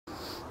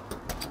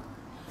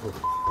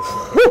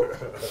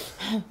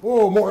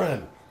Oh,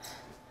 morning.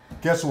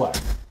 Guess what?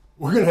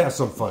 We're going to have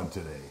some fun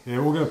today.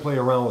 And we're going to play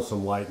around with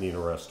some lightning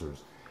arrestors.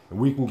 And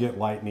we can get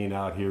lightning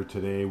out here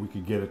today. We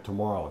could get it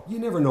tomorrow. You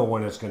never know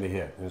when it's going to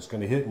hit. And it's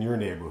going to hit in your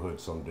neighborhood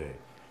someday.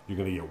 You're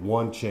going to get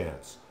one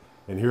chance.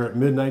 And here at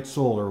MidNite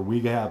Solar,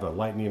 we have a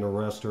lightning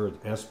arrestor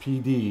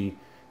SPD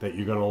that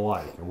you're going to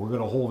like. And we're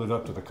going to hold it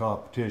up to the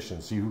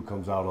competition, see who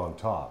comes out on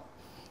top.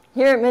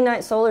 Here at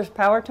MidNite Solar's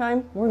Power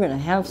Time, we're going to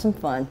have some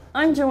fun.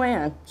 I'm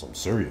Joanne. Some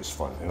serious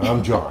fun. And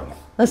I'm John.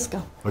 Let's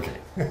go. Okay.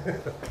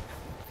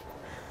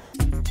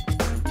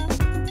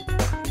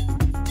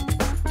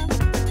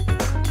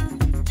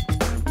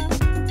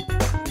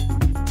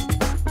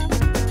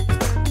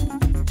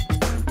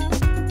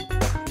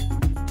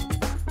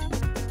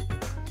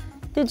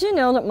 Did you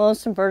know that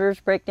most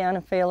inverters break down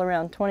and fail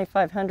around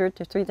 2500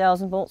 to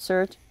 3000 volt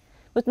surge?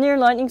 With near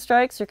lightning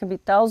strikes, there can be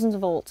thousands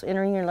of volts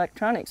entering your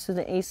electronics through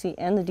the AC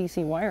and the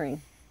DC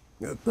wiring.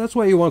 That's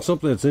why you want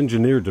something that's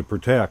engineered to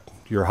protect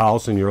your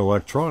house and your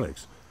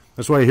electronics.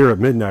 That's why here at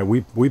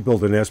MidNite, we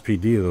built an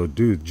SPD that'll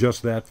do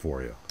just that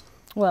for you.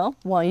 Well,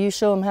 while you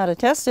show them how to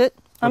test it,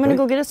 I'm going to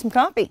go get us some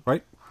coffee.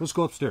 Right, let's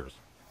go upstairs.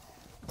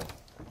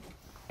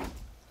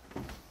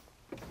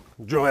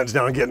 Joanne's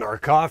down getting our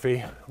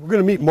coffee. We're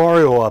going to meet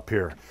Mario up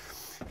here.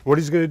 What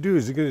he's going to do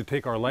is he's going to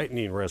take our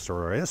lightning arrestor,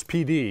 our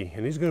SPD,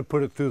 and he's going to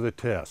put it through the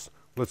test.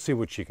 Let's see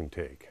what she can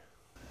take.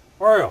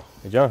 Mario.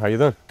 Hey John, how you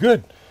doing?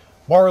 Good.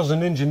 Mario's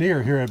an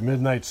engineer here at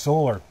MidNite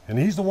Solar, and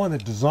he's the one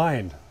that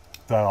designed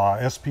the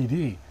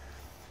SPD.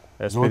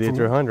 SPD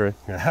 300.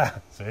 Yeah,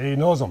 so he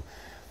knows them.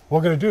 What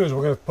we're going to do is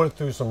we're going to put it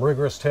through some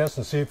rigorous tests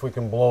and see if we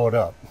can blow it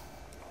up.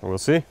 We'll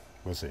see.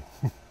 We'll see.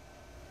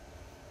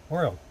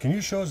 Mario, can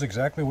you show us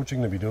exactly what you're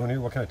going to be doing here?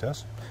 What kind of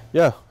test?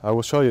 Yeah, I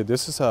will show you.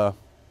 This is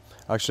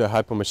actually a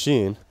hypo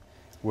machine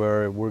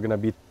where we're going to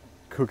be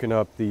cooking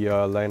up the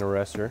line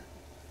arrestor.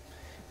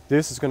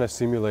 This is going to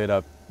simulate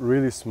a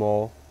really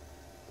small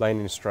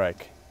lightning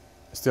strike.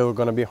 It's still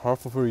going to be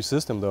harmful for your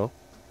system though.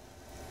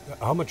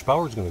 How much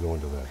power is going to go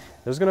into that?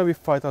 There's going to be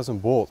 5,000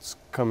 volts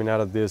coming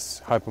out of this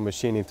hypo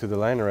machine into the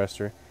line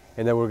arrestor,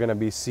 and then we're going to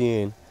be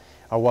seeing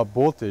at what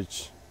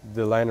voltage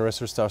the line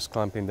arrestor starts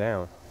clamping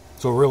down.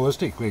 So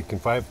realistically, can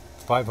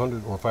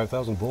 500 or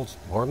 5,000 volts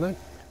harm that?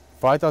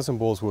 5,000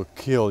 volts will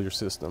kill your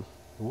system.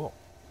 It will.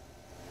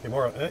 Hey,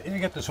 Mario, you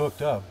get this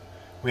hooked up.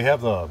 We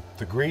have the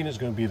green is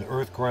going to be the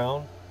earth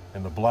ground,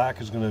 and the black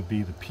is going to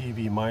be the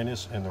PV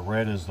minus, and the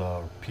red is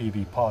the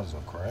PV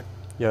positive, correct?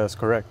 Yeah, that's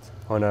correct.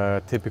 On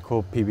a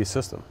typical PV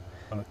system.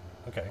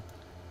 Okay.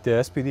 The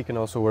SPD can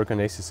also work on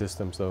AC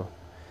systems though.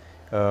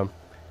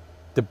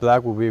 The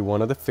black will be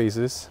one of the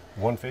phases.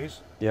 One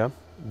phase? Yeah.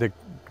 The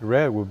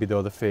red will be the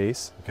other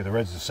phase. Okay, the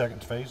red's the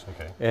second phase?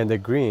 Okay. And the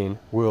green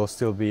will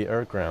still be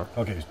earth ground.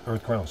 Okay,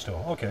 earth ground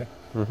still. Okay.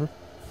 Mm-hmm.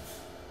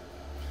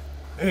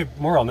 Hey,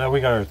 Mario, now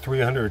we got our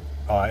 300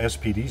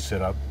 SPD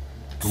set up.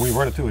 Can we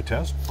run it through a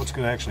test? What's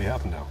going to actually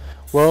happen now?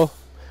 Well,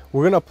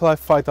 we're going to apply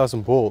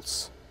 5,000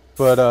 volts,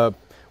 but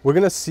we're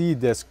going to see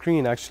the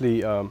screen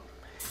actually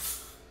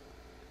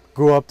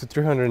go up to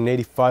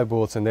 385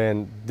 volts, and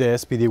then the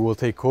SPD will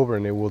take over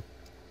and it will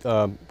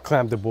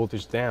clamp the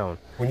voltage down.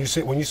 When you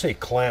say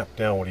clamp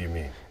down, what do you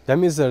mean? That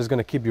means that it's going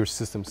to keep your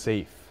system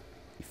safe.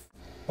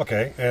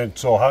 Okay, and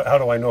so how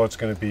do I know it's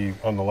going to be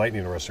on the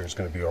lightning arrestor? It's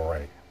going to be all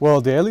right. Well,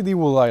 the LED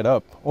will light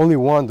up. Only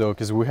one though,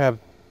 because we have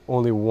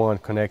only one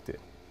connected.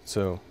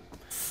 So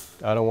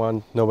I don't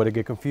want nobody to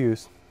get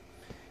confused.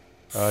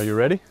 You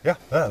ready? Yeah,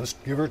 let's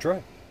give her a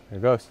try. Here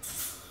it goes.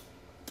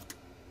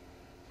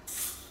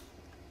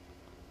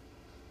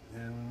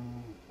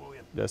 And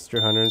that's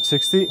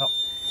 360. Oh,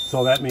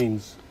 so that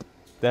means?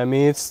 That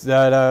means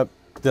that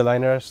the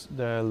line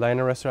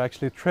arrestor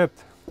actually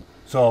tripped.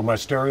 So my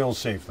stereo's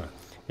safe then?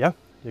 Yeah,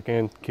 you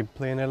can keep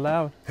playing it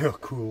loud. Yeah,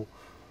 cool.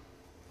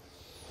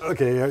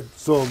 Okay,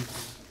 so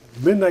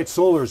MidNite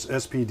Solar's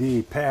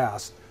SPD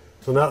passed.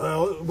 So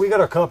now we got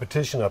our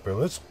competition up here.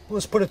 Let's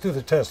put it through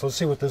the test. Let's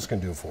see what this can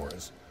do for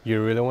us.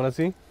 You really want to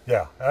see?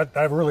 Yeah,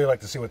 I'd really like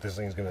to see what this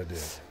thing's going to do.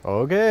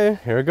 Okay,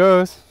 here it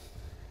goes.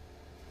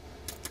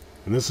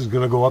 And this is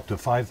going to go up to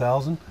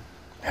 5,000?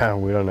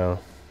 We don't know.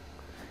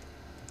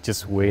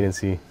 Just wait and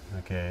see.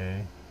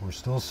 Okay, we're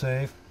still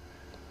safe.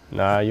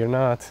 Nah, you're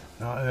not.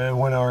 It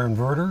went our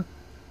inverter.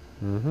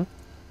 Mm-hmm.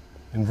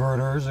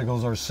 Inverters, there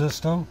goes our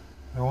system.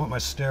 I want my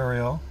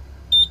stereo.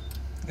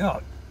 Yeah,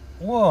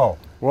 whoa.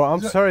 Well,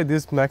 I'm sorry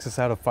this maxes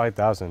out at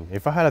 5,000.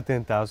 If I had a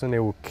 10,000, it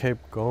would keep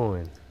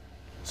going.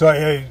 So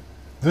hey,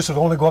 this would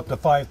only go up to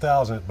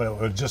 5,000, but it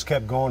would just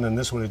kept going, and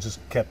this would have just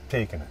kept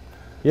taking it.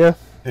 Yeah.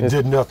 It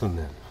did nothing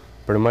then.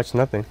 Pretty much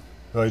nothing.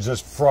 So it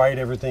just fried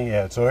everything you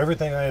had. So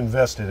everything I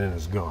invested in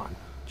is gone.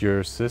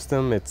 Your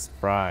system, it's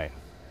fried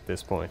at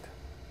this point.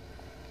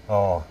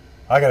 Oh,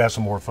 I got to have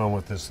some more fun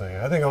with this thing.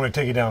 I think I'm going to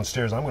take you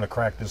downstairs. I'm going to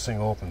crack this thing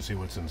open and see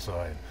what's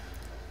inside.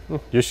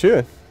 You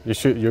should.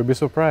 You'll be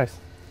surprised.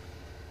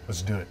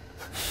 Let's do it.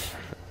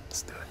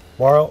 Let's do it.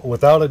 Mario,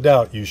 without a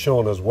doubt, you've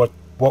shown us what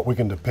we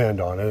can depend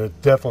on. And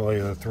it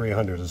definitely the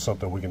 300 is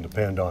something we can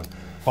depend on.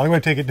 Well, I'm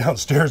going to take it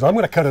downstairs. I'm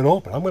going to cut it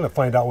open. I'm going to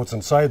find out what's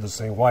inside this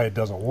thing, why it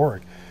doesn't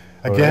work.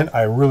 Again,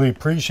 I really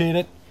appreciate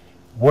it.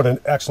 What an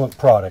excellent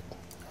product.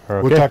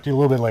 Okay. We'll talk to you a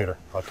little bit later.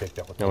 I'll take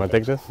that one. You want to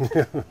take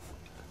this?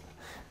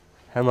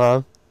 Hi,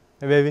 Mom.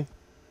 Hey, baby.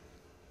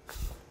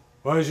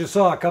 Well, as you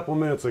saw a couple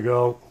minutes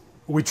ago,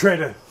 we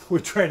tried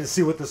to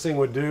see what this thing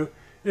would do.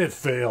 It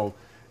failed,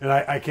 and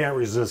I can't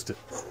resist it.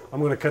 I'm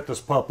going to cut this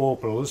pup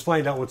open. Let's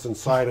find out what's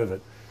inside of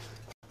it.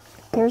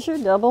 Here's your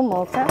double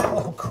mocha.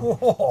 Oh,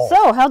 cool.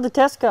 So, how'd the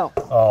test go?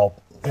 Oh,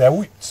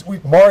 yeah,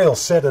 Mario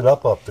set it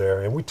up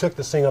there, and we took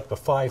this thing up to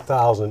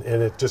 5,000,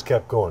 and it just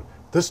kept going.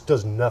 This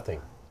does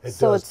nothing.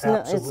 So it's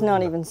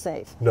not even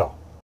safe. No.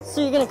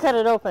 So you're going to cut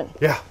it open?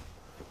 Yeah.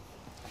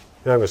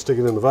 Yeah, I'm going to stick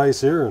it in the vise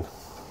here and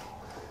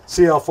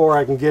see how far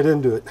I can get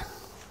into it.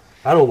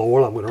 I don't know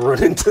what I'm going to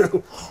run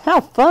into.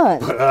 How fun.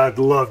 But I'd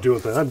love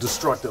doing that. I'm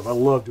destructive. I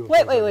love doing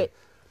that. Wait.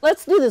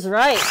 Let's do this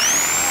right.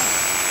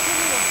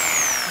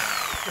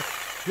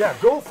 Yeah,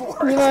 go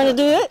for it. You want to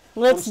do it?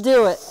 Let's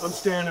do it. I'm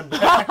standing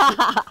back.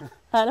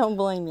 I don't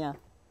blame you.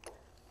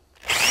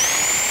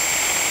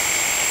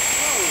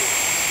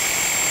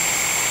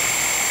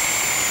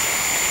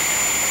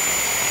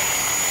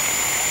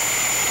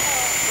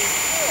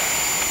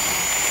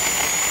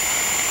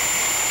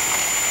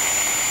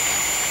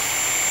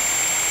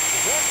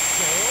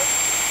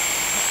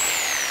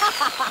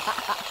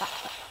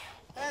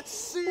 That's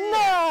sand.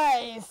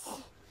 Nice.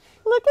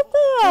 Look at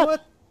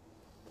that.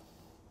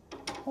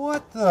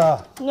 What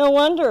the? No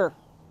wonder.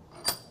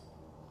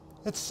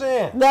 It's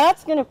sand.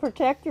 That's going to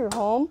protect your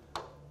home.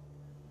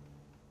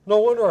 No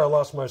wonder I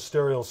lost my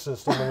stereo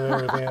system and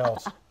everything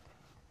else.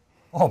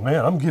 Oh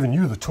man, I'm giving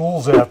you the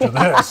tools after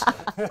this.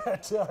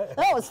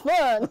 That was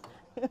fun.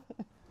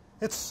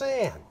 It's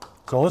sand.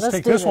 So let's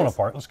take do this one this.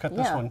 apart. Let's cut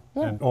this one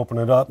Yeah. and open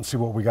it up and see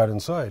what we got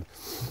inside.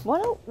 Why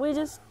don't we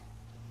just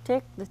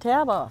take the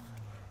tab off?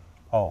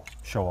 Oh,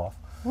 show off.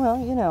 Well,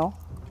 you know,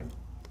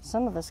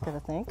 some of us got to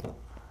think.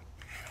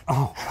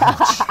 Oh,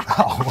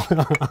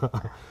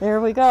 There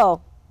we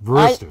go.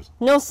 Roosters.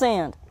 No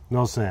sand.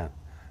 No sand.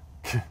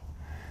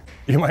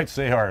 You might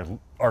say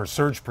our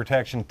surge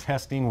protection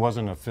testing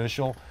wasn't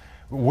official.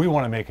 We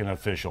want to make it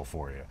official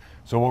for you.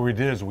 So what we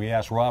did is we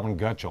asked Robin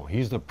Gutschel,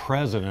 he's the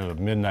president of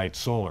MidNite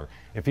Solar,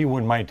 if he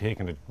wouldn't mind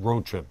taking a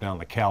road trip down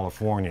to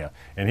California,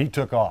 and he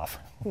took off.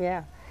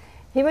 Yeah.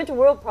 He went to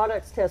World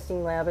Products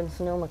Testing Lab in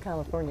Sonoma,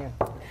 California.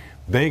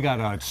 They got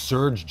a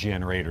surge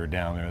generator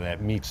down there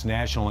that meets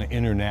national and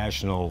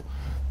international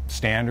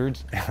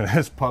standards.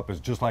 This pup is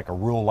just like a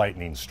real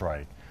lightning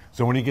strike.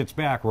 So when he gets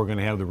back, we're going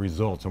to have the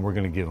results, and we're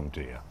going to give them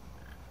to you.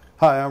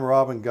 Hi, I'm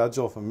Robin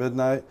Gudgel from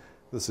MidNite.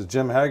 This is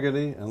Jim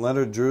Haggerty and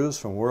Leonard Drews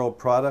from World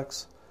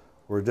Products.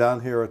 We're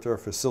down here at our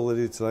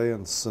facility today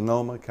in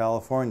Sonoma,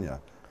 California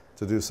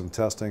to do some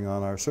testing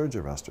on our surge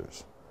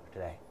arrestors.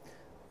 Today.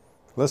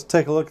 Let's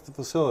take a look at the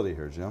facility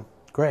here, Jim.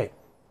 Great.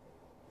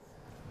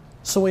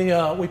 So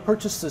we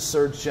purchased this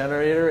surge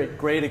generator at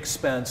great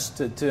expense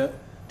to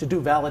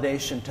do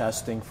validation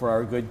testing for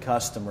our good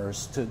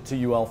customers to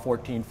UL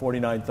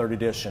 1449 3rd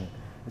edition.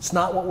 It's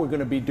not what we're going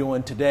to be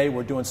doing today.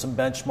 We're doing some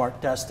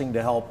benchmark testing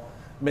to help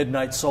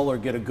MidNite Solar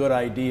get a good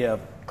idea of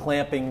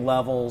clamping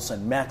levels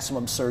and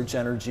maximum surge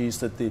energies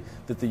that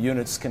the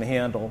units can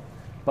handle.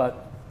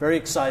 But very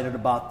excited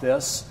about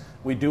this.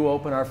 We do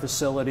open our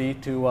facility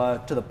to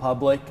the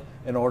public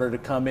in order to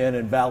come in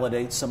and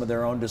validate some of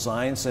their own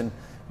designs. And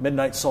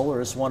MidNite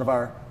Solar is one of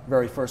our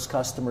very first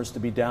customers to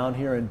be down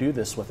here and do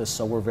this with us,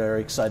 so we're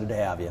very excited to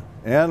have you.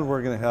 And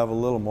we're going to have a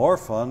little more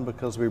fun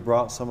because we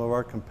brought some of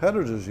our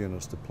competitors'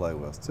 units to play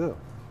with, too.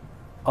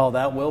 Oh,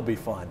 that will be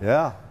fun.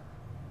 Yeah.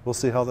 We'll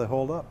see how they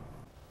hold up.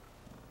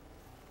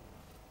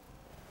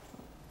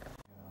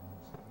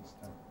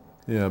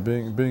 Yeah,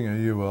 being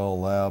a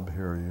UL lab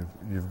here,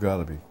 you've got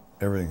to be,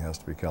 everything has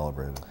to be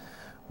calibrated.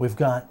 We've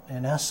got,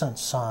 in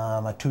essence,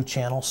 a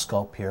two-channel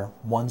scope here.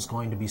 One's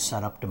going to be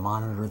set up to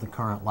monitor the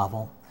current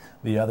level.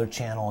 The other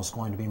channel is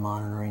going to be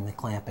monitoring the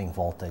clamping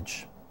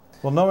voltage.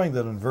 Well, knowing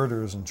that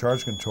inverters and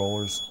charge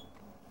controllers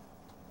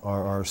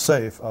are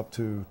safe up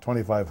to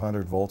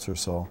 2,500 volts or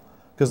so,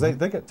 because they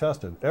get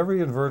tested. Every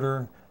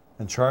inverter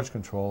and charge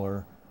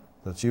controller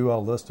that's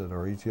UL listed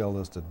or ETL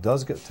listed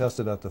does get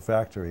tested at the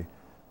factory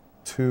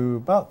to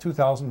about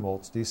 2,000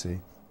 volts DC.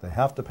 They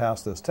have to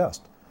pass this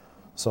test.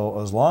 So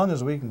as long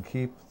as we can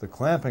keep the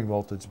clamping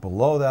voltage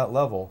below that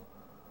level,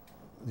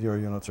 your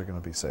units are going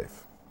to be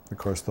safe. Of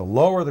course, the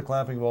lower the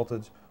clamping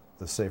voltage,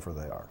 the safer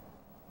they are.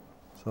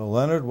 So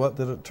Leonard, what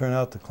did it turn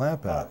out to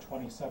clamp at?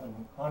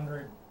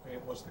 2,700,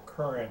 it was the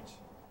current,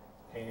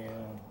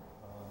 and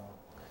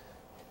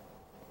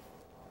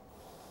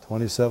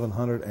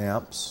 2,700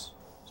 amps.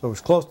 So it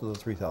was close to the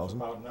 3,000.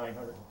 about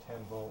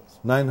 910 volts.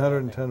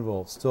 910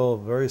 volts, still a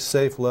very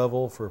safe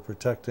level for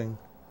protecting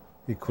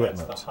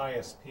equipment. That's the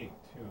highest peak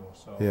too,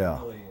 so Yeah.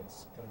 really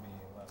it's going to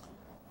be less.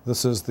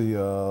 This is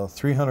the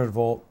 300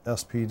 volt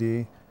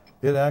SPD.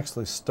 It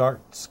actually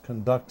starts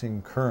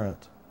conducting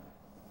current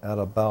at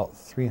about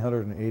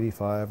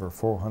 385 or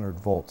 400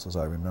 volts, as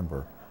I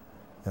remember.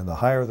 And the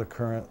higher the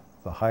current,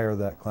 the higher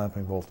that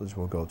clamping voltage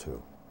will go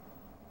to.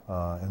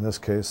 In this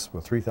case,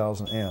 with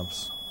 3,000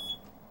 amps,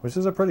 which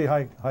is a pretty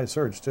high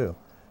surge too,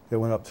 it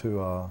went up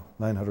to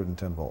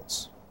 910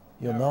 volts.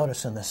 You'll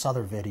notice in this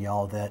other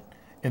video that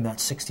in that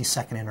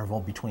 60-second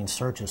interval between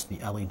surges, the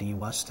LED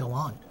was still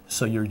on.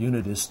 So your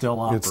unit is still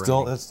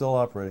operating. It's still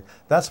operating.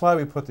 That's why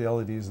we put the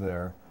LEDs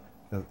there.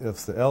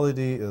 If the LED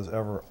is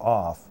ever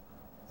off,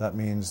 that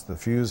means the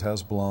fuse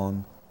has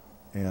blown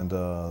and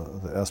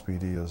the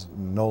SPD is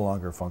no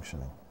longer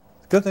functioning.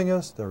 The good thing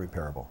is they're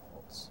repairable.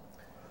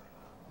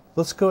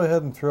 Let's go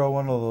ahead and throw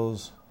one of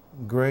those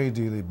gray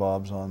dealy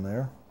bobs on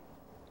there.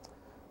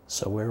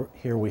 So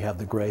here we have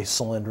the gray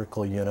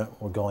cylindrical unit.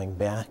 We're going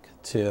back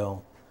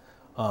to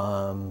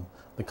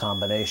the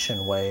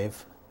combination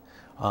wave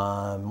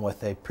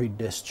with a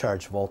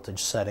pre-discharge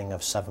voltage setting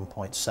of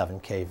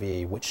 7.7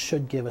 kV, which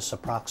should give us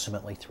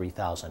approximately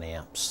 3,000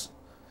 amps,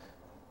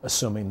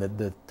 assuming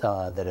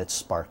that it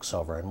sparks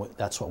over, and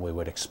that's what we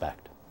would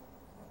expect.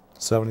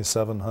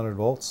 7,700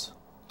 volts?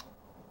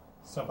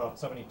 So about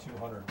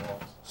 7,200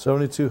 volts.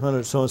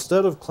 7,200. So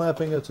instead of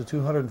clamping it to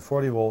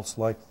 240 volts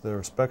like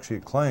their spec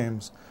sheet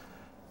claims,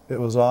 it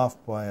was off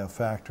by a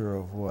factor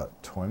of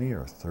what, 20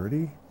 or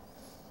 30?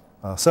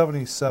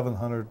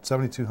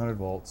 7,200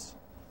 volts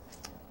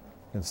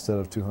instead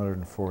of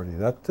 240.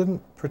 That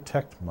didn't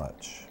protect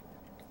much.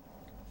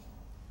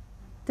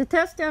 The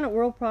test down at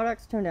World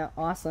Products turned out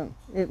awesome.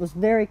 It was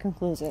very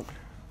conclusive.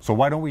 So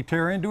why don't we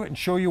tear into it and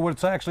show you what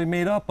it's actually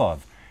made up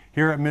of?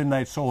 Here at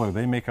MidNite Solar,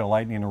 they make a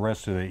lightning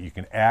arrestor that you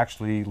can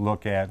actually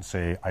look at and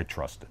say, I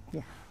trust it.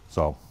 Yeah.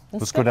 So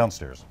let's go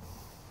downstairs.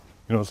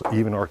 You know, so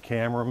even our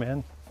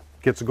cameraman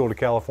gets to go to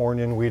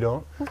California and we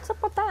don't. What's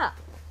up with that?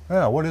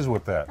 Yeah, what is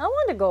with that? I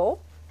want to go.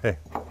 Hey,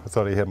 I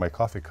thought I had my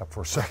coffee cup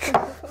for a second.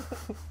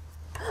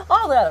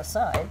 All that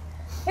aside,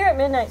 here at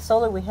MidNite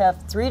Solar we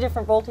have 3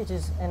 different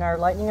voltages in our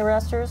lightning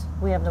arrestors.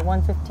 We have the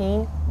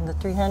 115, and the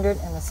 300,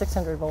 and the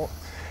 600 volt.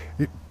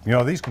 You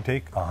know, these can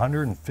take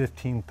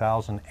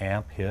 115,000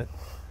 amp hit.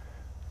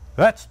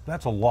 That's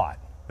a lot.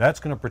 That's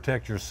going to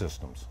protect your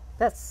systems.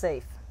 That's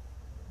safe.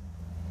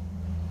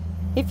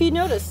 If you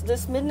notice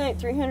this MidNite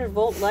 300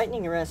 volt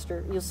lightning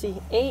arrestor, you'll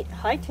see 8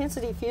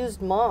 high-intensity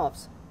fused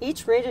MOVs,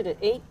 each rated at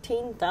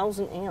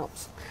 18,000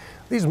 amps.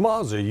 These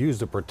MOVs are used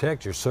to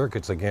protect your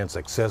circuits against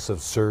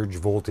excessive surge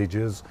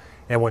voltages,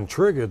 and when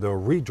triggered, they'll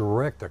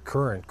redirect the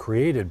current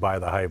created by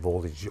the high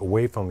voltage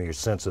away from your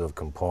sensitive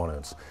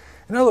components.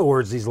 In other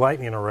words, these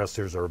lightning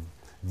arrestors are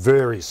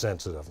very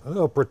sensitive.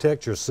 They'll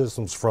protect your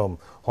systems from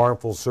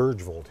harmful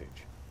surge voltage.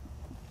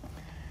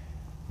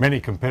 Many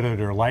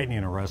competitor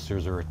lightning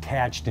arrestors are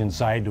attached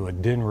inside to a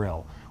DIN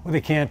rail, where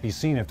they can't be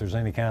seen if there's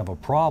any kind of a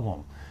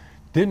problem.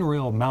 DIN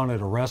rail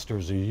mounted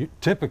arrestors are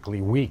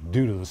typically weak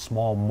due to the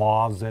small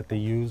MOVs that they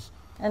use.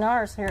 And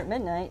ours here at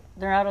MidNite,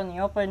 they're out in the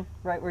open,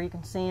 right where you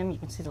can see them. You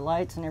can see the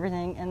lights and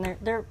everything, and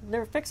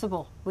they're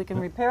fixable. We can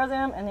repair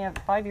them, and they have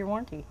a 5-year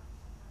warranty.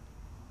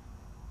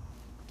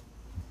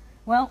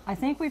 Well, I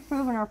think we've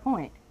proven our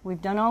point.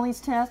 We've done all these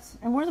tests,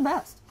 and we're the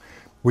best.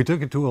 We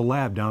took it to a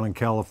lab down in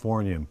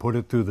California and put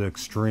it through the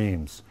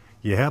extremes.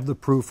 You have the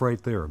proof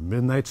right there.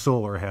 MidNite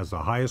Solar has the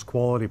highest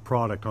quality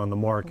product on the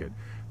market.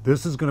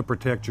 This is going to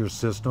protect your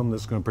system.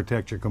 This is going to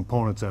protect your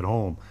components at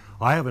home.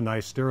 I have a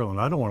nice stereo, and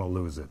I don't want to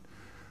lose it.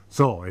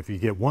 So if you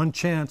get one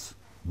chance,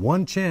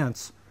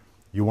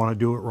 you want to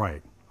do it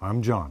right.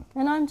 I'm John.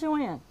 And I'm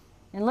Joanne.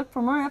 And look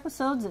for more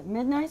episodes at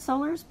MidNite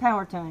Solar's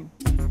Power Time.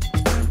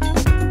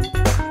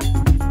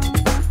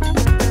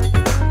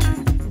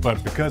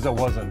 But because it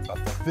wasn't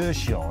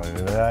official,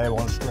 and I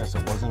want to stress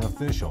it wasn't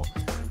official,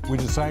 we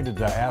decided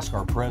to ask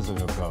our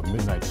president of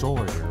MidNite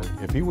Solar here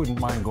if he wouldn't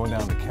mind going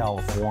down to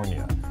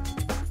California.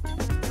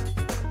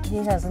 He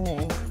has a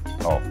name.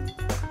 Oh.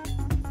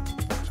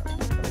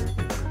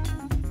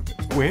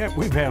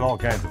 We've had all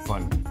kinds of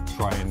fun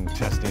trying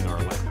testing our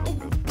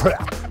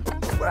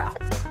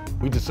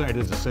We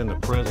decided to send the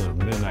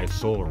president of MidNite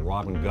Solar,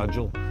 Robin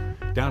Gudgel,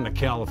 down to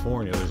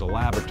California. There's a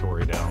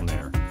laboratory down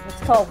there. It's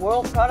called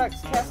World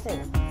Products Testing,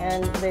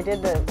 and they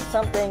did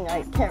something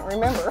I can't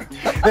remember.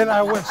 And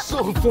I went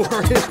so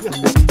for it.